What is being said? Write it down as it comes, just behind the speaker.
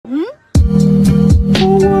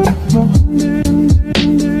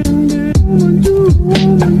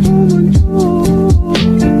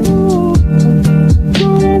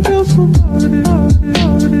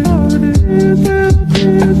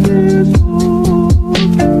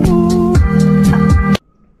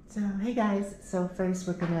first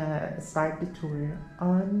we're gonna start the tour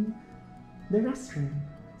on the restroom.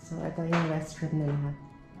 So ito yung restroom nila.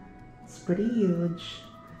 It's pretty huge.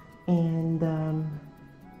 And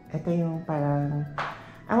ito yung parang,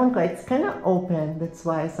 ewan ko, it's kind of open. That's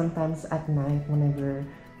why sometimes at night whenever,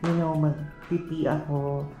 you know, mag-pee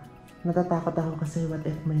ako, natatakot ako kasi what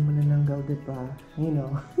if may manananggal, diba? You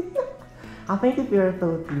know. I think if you're a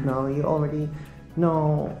Filipino, you already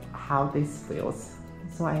know how this feels.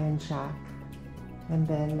 So ayan siya. And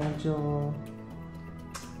then medyo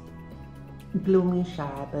gloomy siya,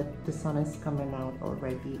 but the sun is coming out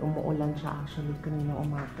already. Umuulan siya actually kanina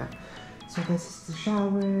umaga. So this is the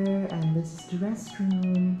shower, and this is the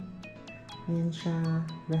restroom. Ayan siya.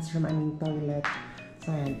 Restroom, I mean toilet.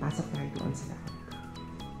 So ayan, pasok tayo doon sa lahat.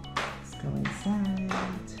 Let's go inside.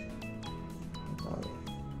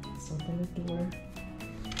 Let's open the door.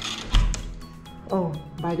 Oh,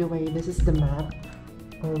 by the way, this is the map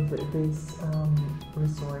of this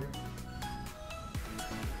resort.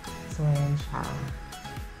 So ayan siya.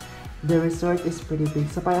 The resort is pretty big.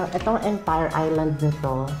 So parang itong entire island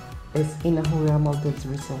nito is Innahura Maldives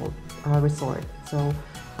resort. So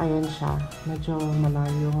ayan siya. Medyo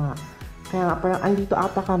malayo nga. Kaya nga parang andito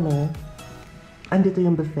ata kami. Andito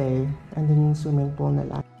yung buffet. And then yung swimming pool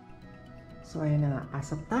nila. So ayan na nga.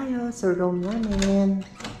 Pasok tayo sa room namin.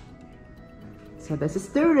 So this is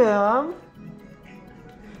the room.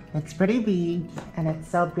 It's pretty big and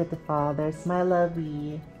it's so beautiful. There's my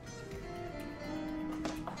lovey.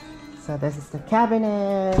 So this is the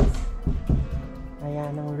cabinets.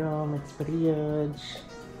 Ayan ang room. It's pretty huge.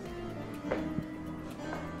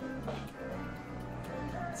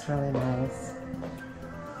 It's really nice.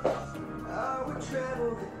 I would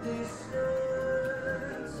travel the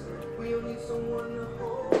distance. We'll need someone to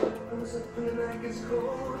hold. Like it's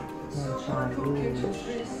cold.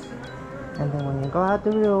 And then when you go out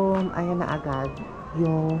the room, ayan na agad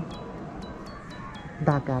yung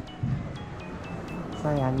dagat. So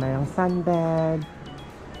ayan, mayroong sunbed,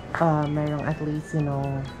 mayroong at least, you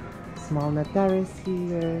know, small na terrace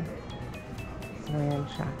here. So ayan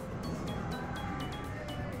siya.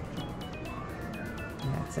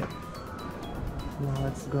 And that's it. Now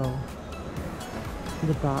let's go.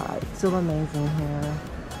 Diba? It's so amazing here.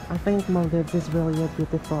 I think Maldives is really a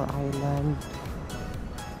beautiful island.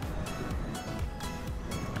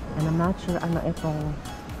 And I'm not sure ano itong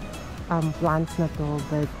plants na to,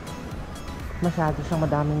 but masyado siyang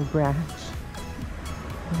madaming branch.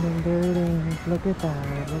 And then there it is. Look at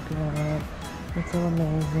that. Look at it. It's so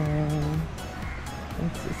amazing.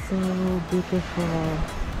 It's so beautiful.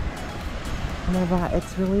 Diba?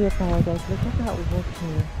 It's really a paradise. Look at that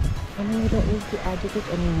water. I mean, you don't need to agitate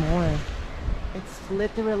anymore. It's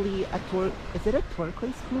literally a is it a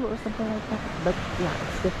turquoise blue or something like that? But yeah,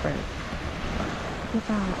 it's different. Look at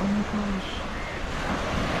that. Oh my gosh.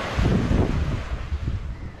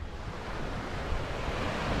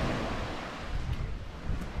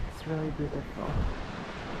 It's really beautiful.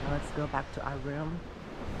 Now let's go back to our room.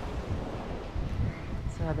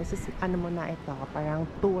 So this is ano muna ito, parang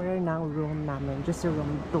tour ng room namin, just a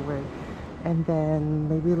room tour. And then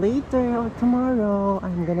maybe later or tomorrow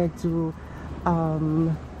I'm gonna do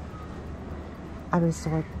a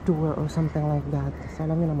resort tour or something like that. So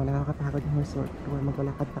alam niyo naman, nakakapagod yung resort tour.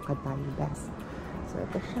 Maglalakad-lakad tayo best. So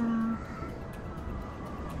ito siya.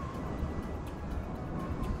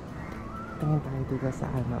 Tingin tayo dito sa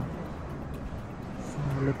ano, sa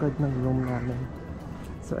likod ng room namin.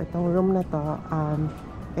 So itong room na to,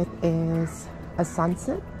 it is a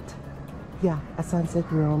sunset. Yeah, a sunset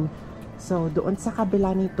room. So doon sa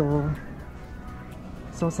kabila nito,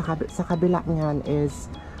 so sa kabila niyan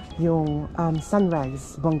is yung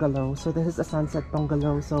sunrise bungalow. So this is a sunset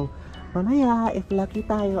bungalow. So mamaya, if lucky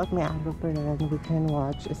tayo at may araw pa rin, we can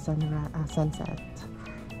watch a sunset.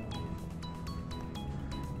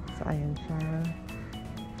 So ayan siya.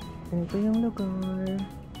 Ito yung lugar.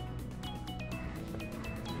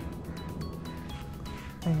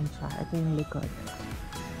 Ayan siya. Ito yung likod.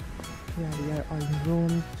 Yeah, we are on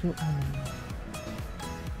room 2.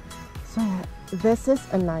 So this is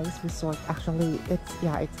a nice resort. Actually, it's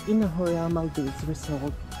Innahura Maldives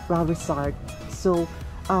resort. So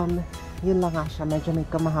yun lang nga siya. Medyo may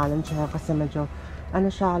kamahalan siya kasi medyo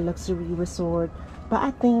ano siya, luxury resort. But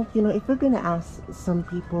I think, you know, if you're gonna ask some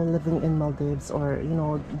people living in Maldives, or you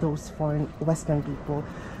know, those foreign Western people,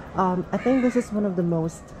 I think this is one of the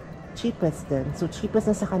most cheapest din. So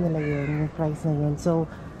cheapest na sa kanila yun, yung price na yun. So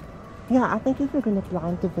yeah, I think if you're gonna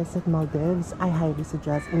plan to visit Maldives, I highly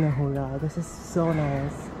suggest Innahura. This is so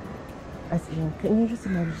nice. As in, can you just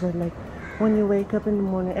imagine, like, when you wake up in the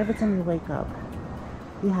morning, every time you wake up,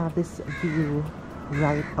 you have this view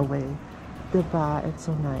right away. Diba? It's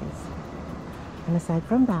so nice. And aside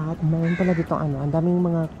from that, meron pala dito ang daming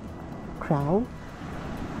mga crow.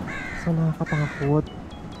 So, nakakatakot.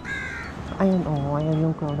 Ayan ayan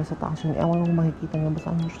yung crow na sa taas. Ewan kung makikita nyo,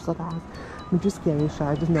 basta ano siya sa taas. Medyo scary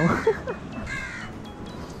siya, I don't know.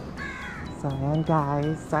 So, ayan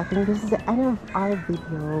guys. So, I think this is the end of our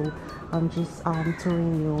video. I'm just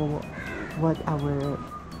showing you what our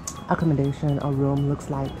accommodation or room looks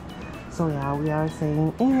like. So, yeah, we are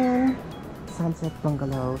staying in Sunset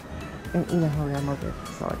Bungalow in Innahura Maldives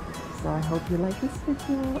Resort. So, I hope you like this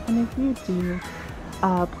video. And if you do,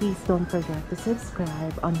 please don't forget to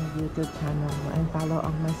subscribe on my YouTube channel and follow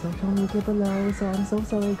on my social media below. So, I'm so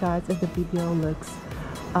sorry guys if the video looks,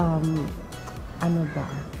 ano ba?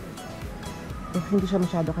 If hindi siya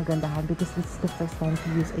masyado kagandahan because this is the first time to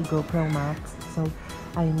use a GoPro Max, so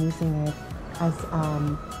I'm using it as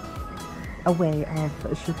a way of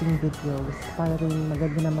shooting videos para rin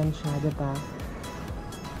maganda naman siya, diba?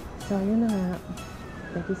 So yun na nga,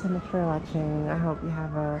 thank you so much for watching. I hope you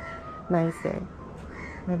have a nice day.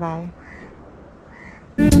 Bye bye.